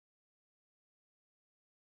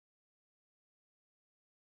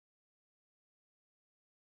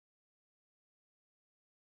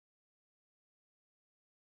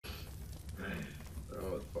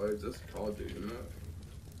plays this Call of Duty map.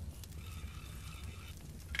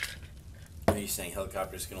 Are you saying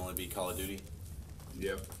helicopters can only be Call of Duty?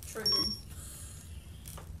 Yep. Triggered.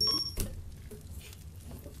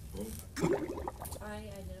 I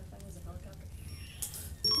identify as a helicopter.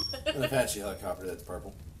 An Apache helicopter that's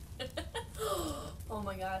purple. Oh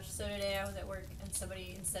my gosh. So today I was at work and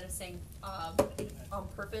somebody, instead of saying on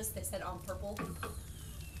purpose, they said on purple.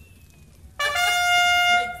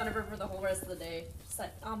 I made fun of her for the whole rest of the day. Just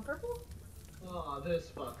like, on purple? Oh, this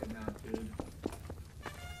fucking map, dude.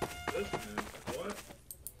 This map? What?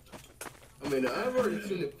 I mean, I've already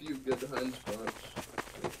seen a few good hiding spots.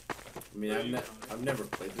 I mean, I've never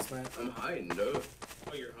played this map. I'm hiding, though.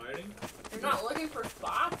 Oh, you're hiding? You're not looking for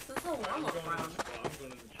spots? This is a warm-up round. I'm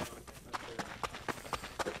going in the trunk.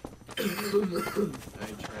 I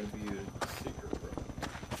ain't trying to be a secret, bro.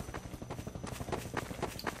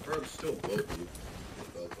 Bro, I'm still local.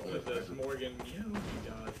 With this Morgan, yeah, oh my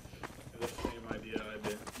god. The same idea I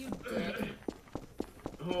did. You dick.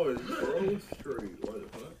 Oh, it's Grove Street. What the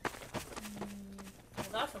fuck? Well,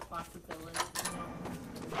 that's a classy villain.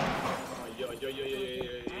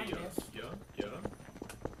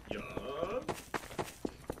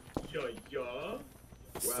 Yeah.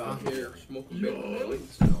 Wow, I'm here smoking Yo. big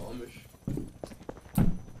Millie's Amish.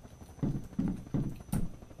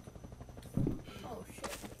 Oh,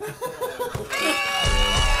 shit.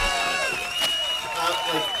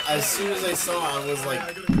 Like, as soon as I saw it, I was like, I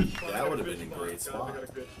got a good spot. that would have been a great Guys, spot. I got a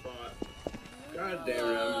good spot. God damn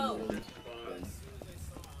it, I'm in Good one.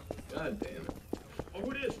 spot. God damn it. Oh,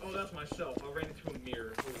 who it is? Oh, that's myself. I ran into a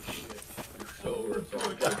mirror. Holy shit. You're so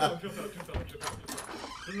retarded. Jump out.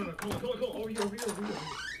 No, come on. Over here.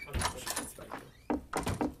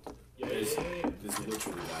 Yeah. There's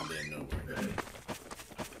literally goddamn nowhere.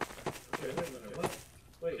 Okay, wait a minute. What?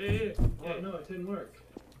 Wait. Yeah. Oh, no, it didn't work.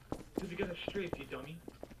 Because you got a strafe, you dummy.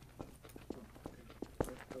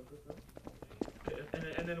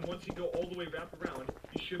 Okay, and then once you go all the way wrap around,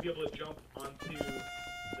 you should be able to jump onto the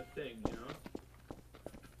thing, you know?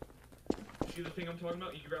 See the thing I'm talking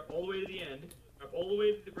about? You can wrap all the way to the end, wrap all the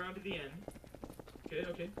way around to the end.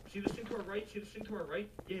 Okay. See this thing to our right?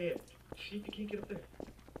 Yeah. See if you can't get up there.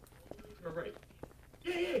 To our right.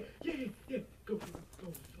 Yeah. Go.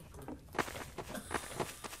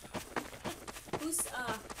 Who's,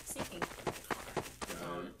 sinking?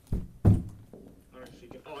 Alright,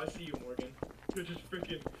 seeking. Oh, I see you, Morgan. You're just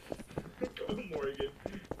freaking... Go, Morgan.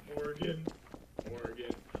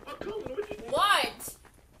 Oh, Colin, what did you do? What?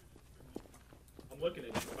 I'm looking at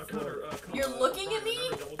you. Connor, You're looking at me?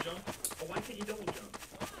 remember double jump? Oh, why can't you double jump?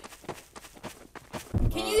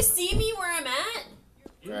 Can you see me where I'm at?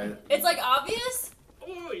 Right. It's like obvious?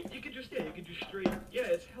 Oh, wait, you could just straight... Yeah,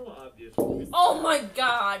 it's hella obvious. Oh my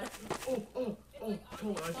god. Oh,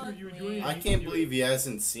 Colin, I see what you were doing. I can't believe he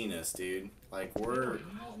hasn't seen us, dude. Like, we're...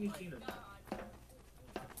 How hasn't he seen us?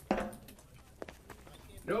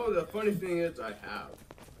 No, the funny thing is, I have.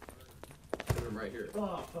 I'm right here.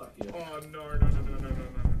 Oh, fuck you. Oh, no.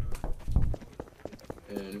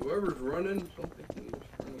 And whoever's running, something can just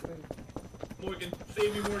run away. Morgan,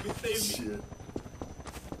 save me, Morgan, save me. Shit.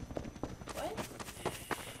 What?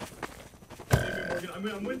 Save me,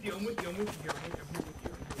 Morgan. I'm with you. I'm here with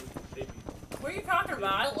you. Save me. What are you talking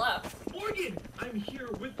about? I left. Morgan, I'm here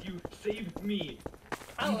with you. Save me.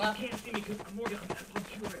 I You left. can't see me because I'm Morgan. I'm to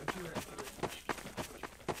your right.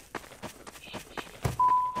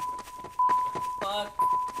 Fuck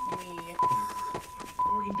me.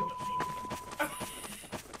 Morgan, don't say anything.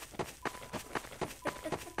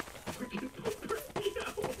 Morgan, don't rip me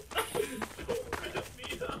out.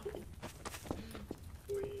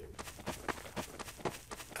 Please.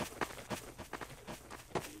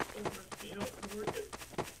 Don't rip me out, Morgan.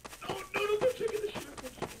 No, don't check in the shitter.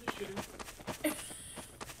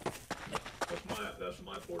 That's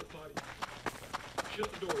my porta potty. Shut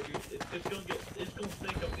the door, dude. It's gonna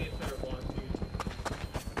stink up the entire block, dude.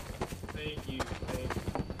 Thank you.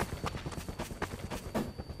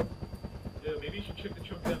 Yeah, maybe you should check the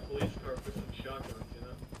trunk of that police car for some shotguns, you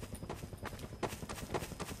know?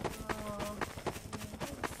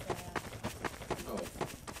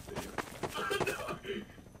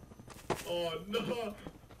 Oh, no!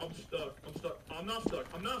 I'm stuck. I'm not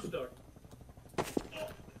stuck. Oh.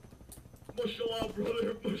 Mashallah,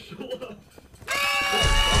 brother. Mashallah.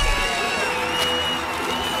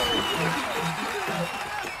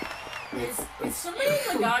 Is somebody in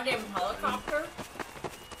the goddamn helicopter?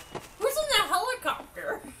 Who's in the helicopter?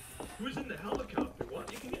 Who's in the helicopter?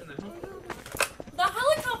 What? You can get in the helicopter. The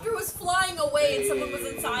helicopter was flying away and someone was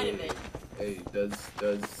inside of it. Hey, does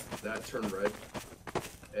that turn red?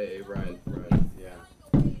 Hey, Ryan. Yeah.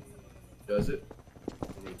 Does it?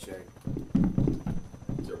 Let me check.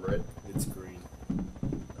 Is it red? It's green.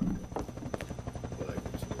 What I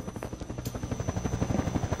can see.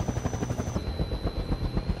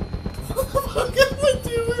 What the fuck am I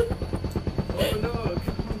doing? Oh no!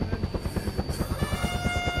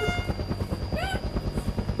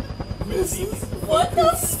 This is What the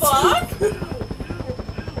fuck?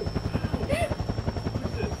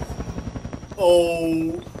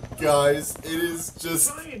 Oh, guys, it is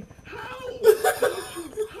just. Ryan, how?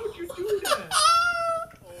 How'd you do that?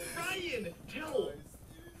 Ryan, tell.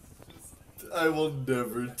 I will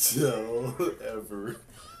never tell, ever.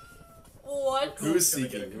 What? Who's Colin's gonna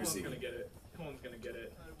seeking? get it. Who's Colin's seeking? gonna get it. Colin's gonna get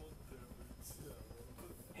it.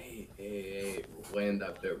 Hey, land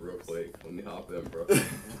that bit real quick. Let me hop in, bro.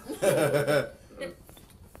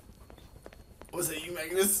 Was it you,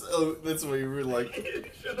 Magnus? Oh, that's what you were like.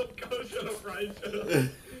 Shut up, Ryan, shut up. Ryan,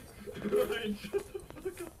 shut the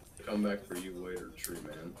fuck up. Come back for you later, tree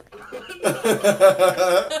man.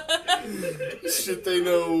 Shit, they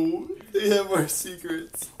know. They have our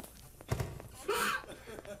secrets.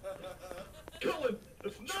 Colin,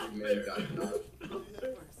 that's not Tree man fair. got knocked.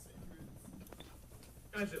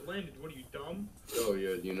 Guys, it landed. What are you, dumb? Oh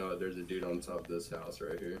yeah, you know there's a dude on top of this house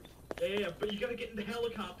right here. Yeah, but you gotta get in the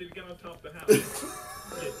helicopter to get on top of the house.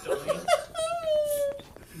 You dummy.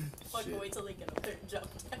 Fucking wait till they get up there and jump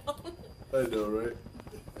down. I know, right?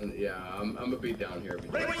 And yeah, I'm gonna be down here.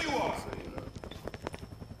 Right where you are. So, you know.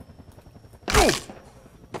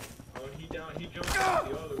 Oh, he jumped out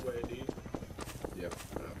the other way, dude. Yep,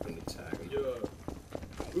 I'm gonna tag him.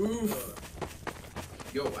 Yeah. Oof.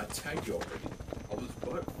 Yo, I tagged you already. I was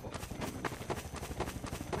butt fucked.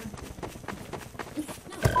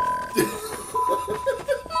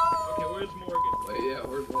 Okay, where's Morgan? Wait, yeah,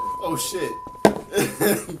 where's one? Oh shit.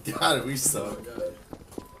 God, we Oh suck. my god.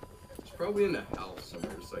 It's probably in the house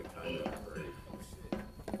somewhere, just like kind of right.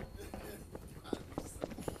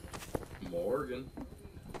 Morgan.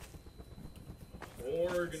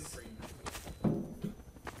 Morgan Freeman.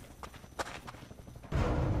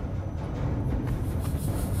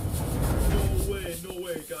 No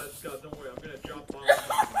way, guys, don't worry. I'm gonna drop bombs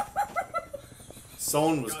on him.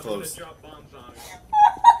 Someone was Guys, close. I'm gonna drop bombs on him.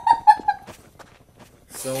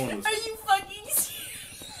 Someone was. Are you fucking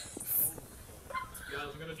serious? Guys,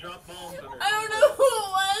 I'm gonna drop bombs on her. I don't know who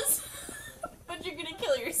it was, but you're gonna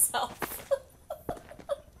kill yourself. Guys,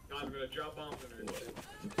 I'm gonna drop bombs on her. The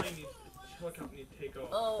plane needs, the helicopter needs to take off.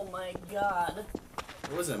 Oh my god.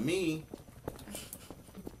 It wasn't me.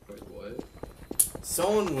 Wait, what?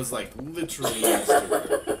 Someone was like literally next to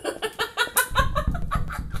her.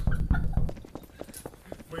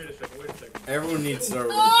 Wait a second. Everyone needs to.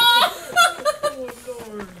 Oh,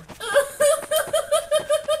 Lord.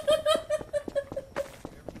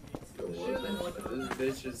 Yo, what? This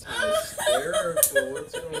bitch is hysterical.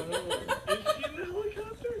 What's going on? Is she in the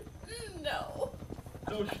helicopter? No.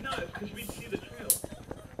 No, she's not, because we see the trail.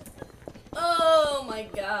 Oh my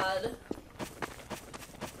god.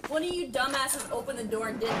 One of you dumbasses opened the door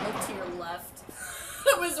and didn't look to your left.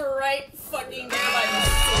 It was right fucking there by the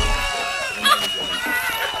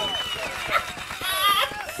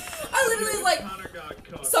I literally was like, Connor got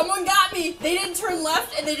cooked. someone got me. They didn't turn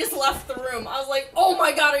left and they just left the room. I was like, oh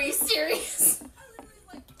my god, are you serious?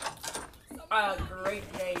 A great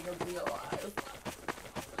day to be alive.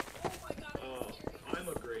 Oh, I'm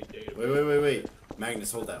a great data. Wait.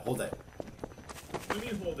 Magnus, hold that. What do you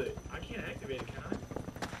mean hold it? I can't activate it, can I?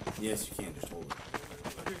 Yes, you can. Just hold it.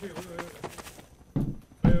 Okay, wait.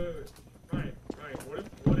 Ryan,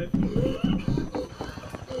 what if...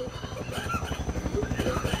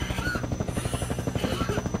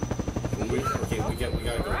 Okay, we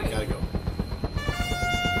gotta go. Alright. We gotta go.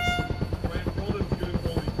 Ryan, hold it good,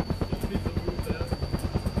 Holy. Don't need to move that.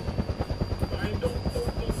 Ryan, don't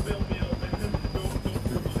bail me out, man. Don't do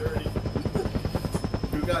me dirty.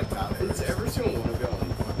 Who got caught? It's every single one of y'all.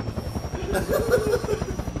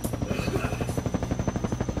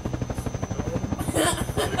 I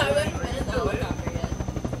haven't been in the helicopter yet.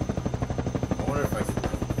 I wonder if I can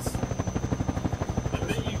land this. I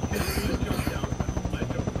bet you can jump down. I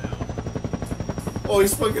jumped down. Oh,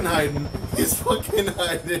 he's fucking hiding. He's fucking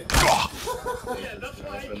hiding. Yeah, that's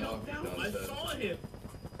why I jumped down. I saw him.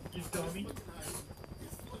 You dummy.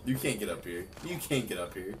 You can't get up here.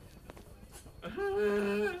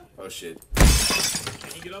 Oh shit.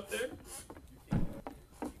 Can you get up there?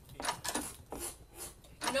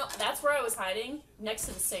 You know, that's where I was hiding, next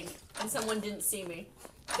to the sink, and someone didn't see me.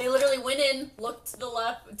 They literally went in, looked to the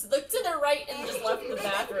left, looked to the right, and just left the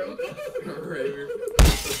bathroom.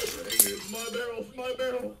 My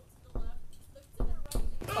barrel.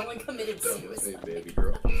 Someone committed Done with me, suicide. baby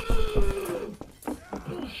girl.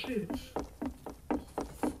 Oh shit.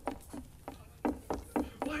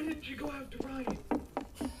 Why didn't you go after Ryan?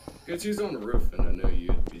 Because he's on the roof, and I know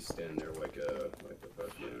you'd be standing there like a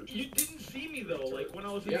fucking. You didn't see me though, like when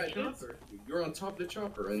I was in Yeah, the I did. chopper. You're on top of the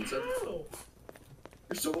chopper, and so How?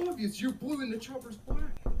 you're so obvious. You're blue and the chopper's black.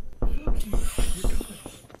 Fuck you. You're done.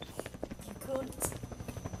 You couldn't.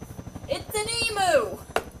 It's an emu! Oh,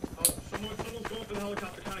 someone's going for the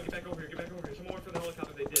helicopter. Kind of get back over here. Get back over here. Someone went for the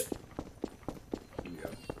helicopter. They did. Yeah.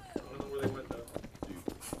 I don't know where they went though.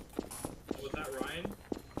 Was that Ryan?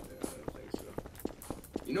 Yeah, I think so.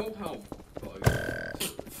 You know how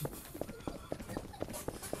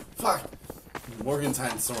Fuck! Morgan's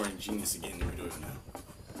hiding soaring genius again. We're doing it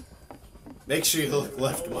now. Make sure you look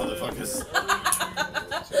left, motherfuckers.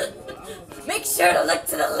 Make sure to look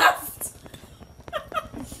to the left!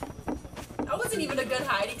 That wasn't even a good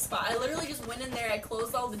hiding spot. I literally just went in there, I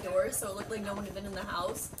closed all the doors so it looked like no one had been in the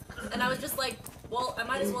house. And I was just like, well, I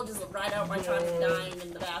might as well just ride out my time of dying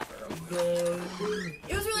in the bathroom.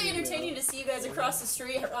 It was really entertaining to see you guys across the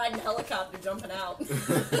street riding a helicopter jumping out.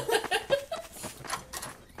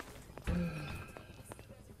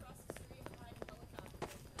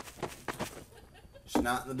 She's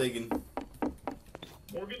not in the biggin.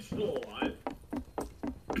 Morgan's still alive.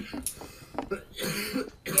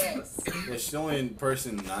 Yes. Yeah, she's the only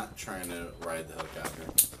person not trying to ride the helicopter.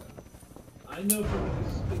 So. I know from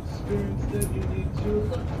experience that you need to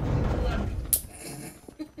look to the left.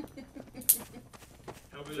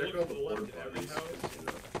 How we check look out to the the left porta in every potties, house. 'cause, you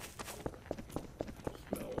know,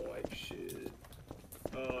 smell like shit.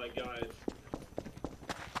 Guys.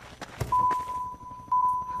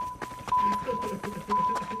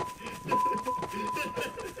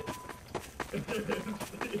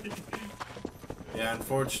 Yeah,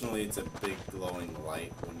 unfortunately, it's a big glowing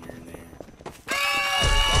light when you're in there.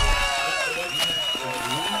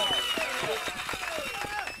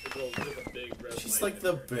 She's like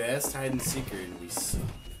the best hide and seeker, and we suck.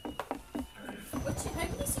 How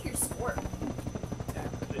do you see your score?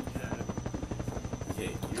 Okay,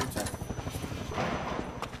 your turn.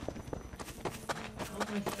 How am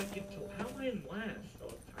I second to? How am I in last? Oh,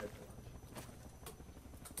 it's tied for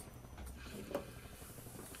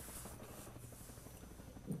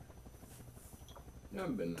I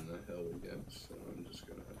haven't been in the hell yet, so I'm just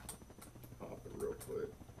gonna hop it real quick.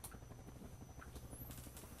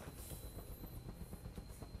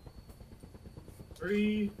 last.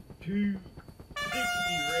 3, 2, 60,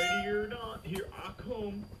 ready or not? Here I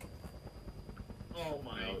come. Oh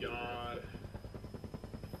my god.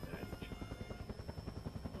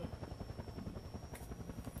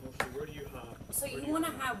 Let's see, where do you hop? So Where you do want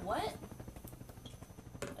to hop? have what?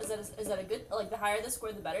 Is that a good, like the higher the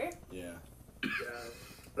score the better? Yeah.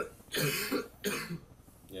 Yeah.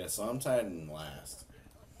 Yeah, so I'm tied in last.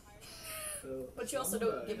 But you also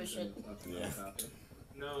don't give a shit. Yeah.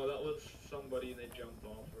 No, that was somebody and they jumped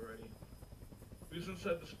off already. Who's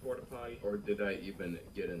inside the porta potty? Or did I even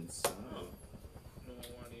get inside? Oh. No, I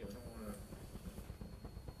want you. I don't want to.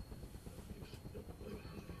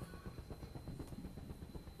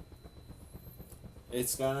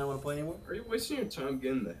 It's gone. I want to play anymore. Are you wasting your time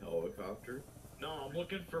getting the helicopter? No, I'm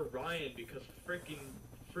looking for Ryan because frick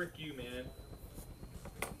you, man.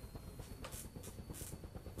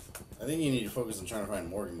 I think you need to focus on trying to find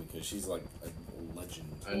Morgan because she's like a legend.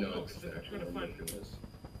 I know no, 'cause I'm exactly trying to what find- Morgan is.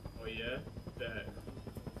 Oh yeah, that.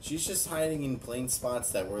 She's just hiding in plain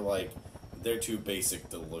spots that were like they're too basic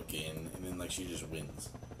to look in, and then like she just wins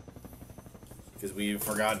because we've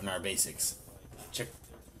forgotten our basics.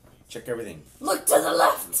 Check everything. Look to the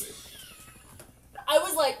left. I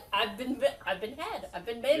was like, I've been had. I've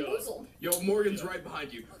been bamboozled. Yo, Morgan's right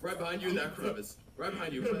behind you. Right behind you in that crevice. Right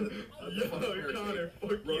behind you. Yo, Connor, fuck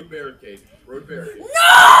you. Road barricade. Road barricade.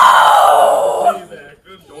 No! Payback.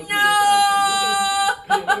 This Don't No!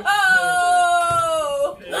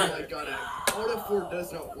 Oh my god, Auto 4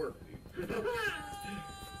 does not work, dude. I'm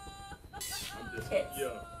just, Hits.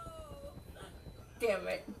 Yo. Damn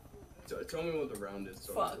it. tell me what the round is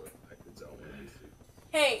so I Fuck. can tell me.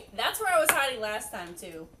 Hey, that's where I was hiding last time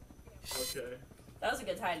too. Okay. That was a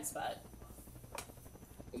good hiding spot.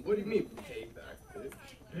 What do you mean payback, bitch?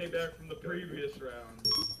 Payback from the previous round.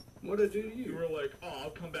 What'd I do to You you? were like, oh, I'll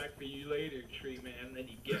come back for you later, tree man, and then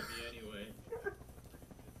you get me anyway.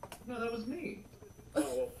 No, that was me. Oh,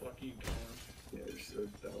 well, fuck you, Connor. Yeah, you're so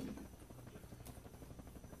dumb.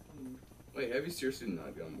 Wait, have you seriously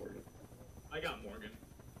not gone Morgan? I got Morgan.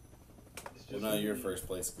 It's Well, just now me. you're first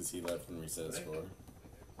place because he left and reset his score.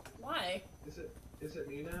 Why? Is it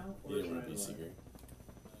me now? He Or didn't want to be Ryan left? secret.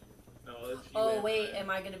 No, that's you. Oh and wait, Ryan. am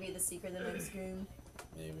I gonna be the secret the next game?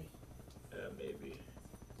 Maybe. Yeah, maybe.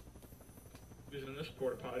 Using this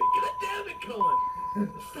porta potty. God damn it, Cullen!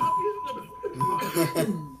 Stop using the porta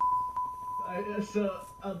potty! So,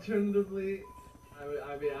 alternatively,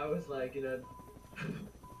 I was like, you know...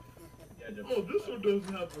 Oh, this one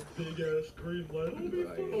doesn't have a big ass green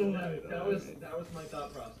light. That was my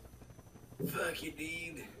thought process. Fuck you,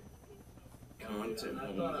 dude. Content.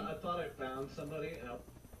 I thought I found somebody, and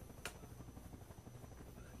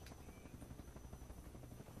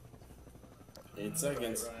 8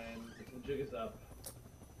 seconds. Ryan, the jig is up.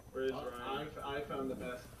 Where is Ryan? I found the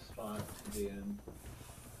best spot to be in.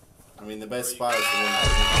 I mean, the best spot is the one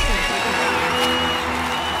that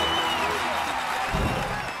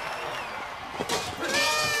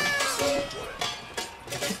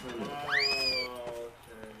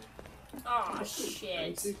Oh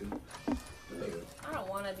shit. I don't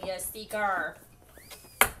want to be a seeker.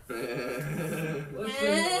 Listen, Ryan,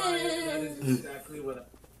 that is exactly what I'm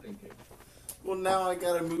thinking. Well, now I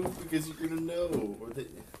gotta move because you're gonna know. Or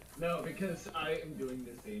No, because I am doing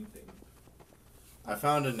the same thing. I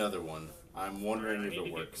found another one. I'm wondering if I need it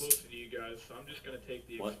to works. get closer to you guys, so I'm just gonna take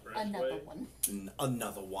the What? expressway. Another one.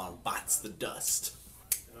 Another one bites the dust.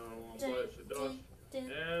 Another one bites the dust.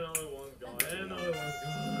 Another one's gone. Another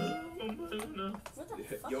one's gone. What the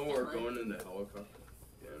fuck Y'all am are I? going in the helicopter.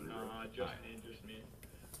 Nah, just me.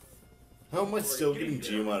 How am I still getting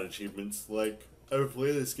Gmod achievements? Like, I've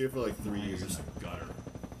played this game for like 3 years.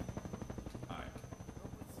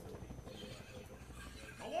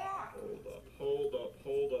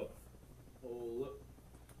 Hold up. Oh,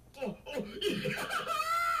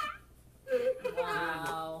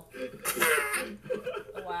 Wow.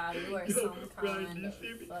 Wow, you are some Ryan, kind do you of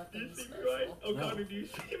see me? fucking Do you see me, special. Ryan? Oh, Connor, do you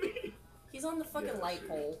see me? He's on the fucking Yeah, light see.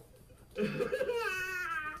 pole.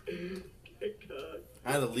 Get cut.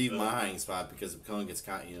 I had to leave my hiding spot because if Cullen gets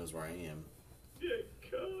caught, he knows where I am. Get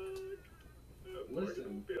cut.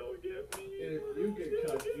 Listen, Be able to get me. if you get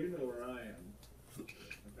cut, you know where I am. Okay?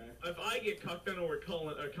 If I get cucked, I know where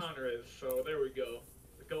Connor is, so there we go.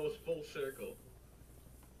 It goes full circle.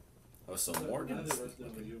 Oh, so Neither Morgan's. of us know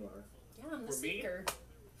where you are. Yeah, I'm the For me? seeker.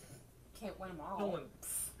 Can't win them all. Cullen,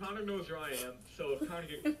 Connor knows where I am, so if Connor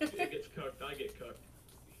gets cucked, I get cucked.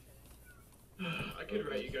 I could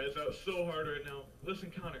write you guys out so hard right now.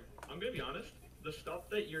 Listen, Connor, I'm gonna be honest. The stuff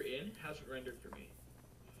that you're in hasn't rendered for me.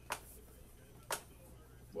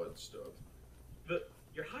 What stuff?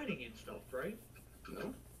 You're hiding in stuff, right?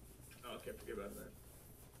 No? Oh, okay, forget about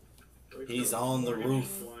that. He's on the Morgan roof.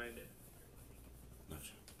 is blind.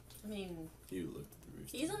 I mean, You looked at the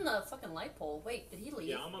roof. he's on the fucking light pole. Wait, did he leave?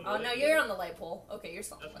 Yeah, I'm on the Oh light no, pole. you're on the light pole. Okay, you're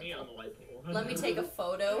still on That's the me light on pole. the light pole. Let me take a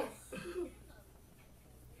photo.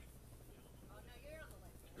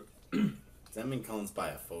 Does that mean Cullen's by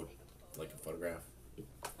a photo, like a photograph?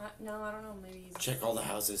 No, I don't know. Maybe he's. Check all the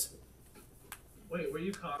houses. Wait, were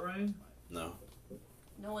you caught, Ryan? No.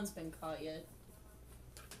 No one's been caught yet.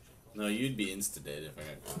 No, you'd be insta-dead if I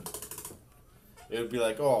got caught. It would be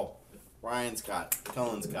like, oh, Ryan's caught,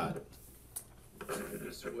 Cullen's caught.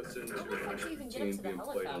 Just what's into How'd you even get up to the being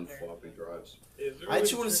played on helicopter? floppy drives. I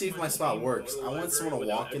actually want to see if my spot works. I want someone to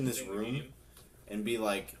walk in this room and be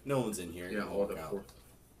like, no one's in here. Yeah, and all walk the out. four.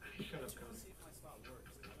 Shut up, Connor.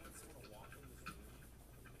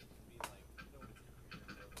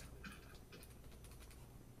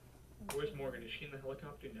 Where's Morgan? Is she in the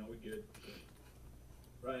helicopter? No, we good.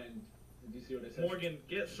 Ryan, did you see what I said? Morgan,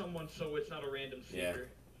 get someone so it's not a random Yeah. seeker.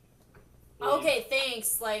 Okay,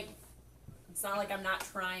 thanks. Like, it's not like I'm not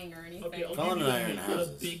trying or anything. Okay, I'll Colin give and I you are in the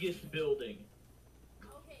houses. biggest building.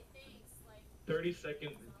 Okay, thanks. Like,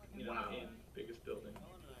 30-second, Wow. in biggest building.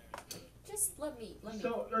 just let me.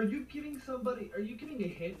 So, are you getting a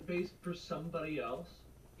hint based for somebody else?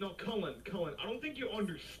 No, Cullen, I don't think you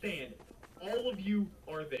understand. All of you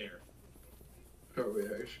are there. Are we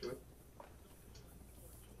actually?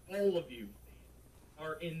 All of you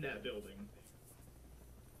are in that building.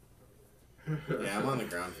 Yeah, I'm on the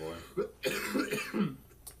ground floor.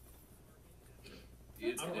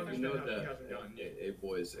 You I don't know understand how she that. hasn't gotten yet. Hey,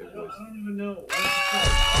 boys, hey, I boys. don't even know.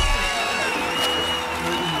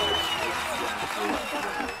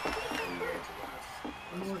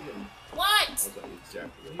 Morgan, What? I was like,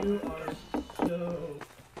 exactly. you are so...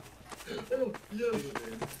 Oh, yes,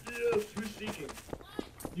 yes, who's seeking?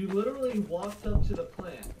 You literally walked up to the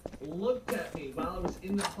plant, looked at me while I was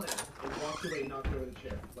in the plant, and walked away, knocked over the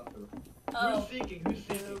chair, left the room. Oh. Who's seeking?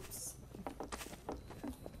 Oops.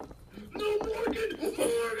 No, Morgan!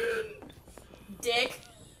 Dick.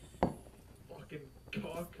 Fucking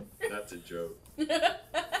cock. That's a joke.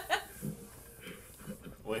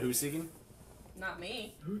 Wait, who's seeking? Not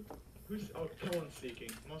me. Who's, oh, Cullen's seeking.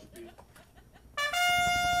 Must be.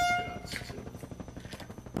 Scott's too.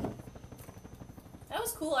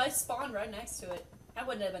 was cool. I spawned right next to it. I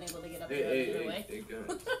wouldn't have been able to get up there either way. Hey,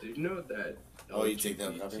 guys, did you know that Oh, you take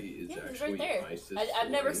that LGBT cover? is Yeah, it's actually right there. ISIS I've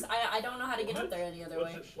never. slang? I don't know how to get up there any other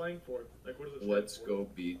What's way. it slang for? Like, what is it? Let's go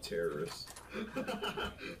be terrorists. That's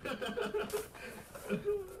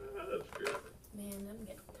good. Man, I'm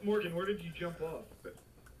getting. Morgan, where did you jump off?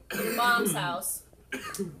 Your mom's house.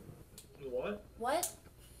 What? What?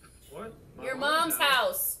 What? My Your mom's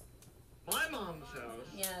house. My mom's house?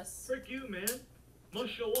 Yes. Frick you, man.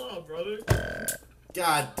 Mashallah, brother.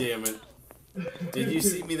 God damn it. Did you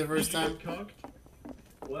see me the first Did you time? get cucked?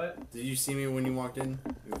 What? Did you see me when you walked in?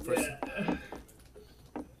 The first- Yeah.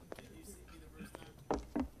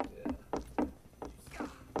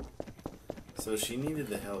 So she needed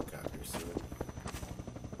the helicopter, so...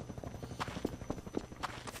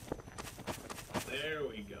 There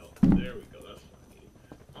we go. There we go. That's what I need.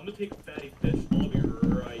 I'm gonna take a fatty piss. I'll be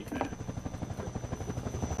right back.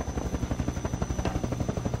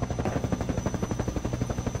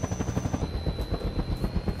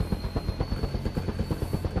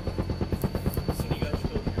 So you guys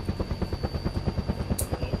still here?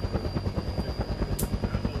 As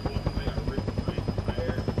I was walking away, I ripped my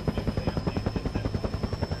entire exam and that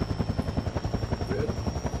Good.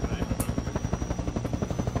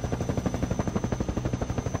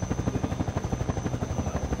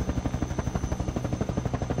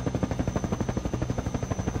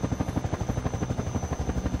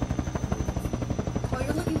 Oh,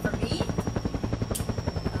 you're looking for me?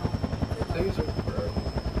 Oh. Things are forever.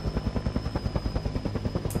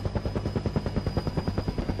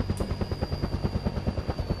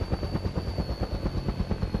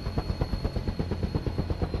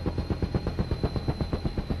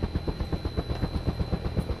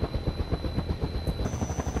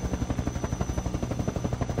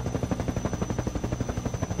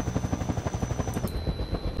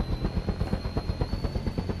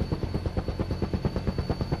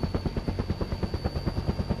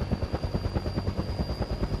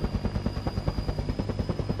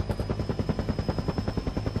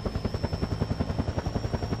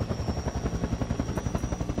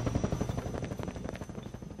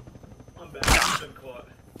 I'm back. I've been caught.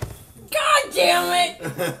 God damn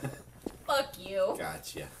it! Fuck you.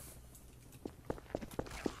 Gotcha.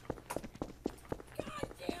 God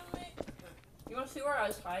damn it. You want to see where I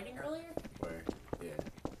was hiding earlier? Where? Yeah.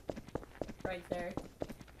 Right there.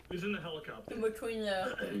 Who's in the helicopter? In between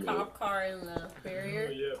the cop car and the Oh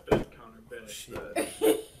barrier. yeah, bet Connor, bet. Shit.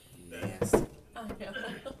 Nasty. I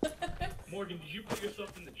know. Morgan, did you put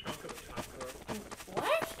yourself in the trunk of a cop car?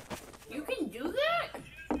 What? You can do that?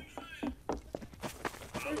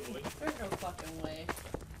 Probably. There's no fucking way.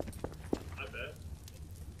 I bet.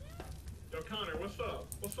 Yo, Connor, what's up?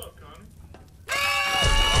 What's up, Connor?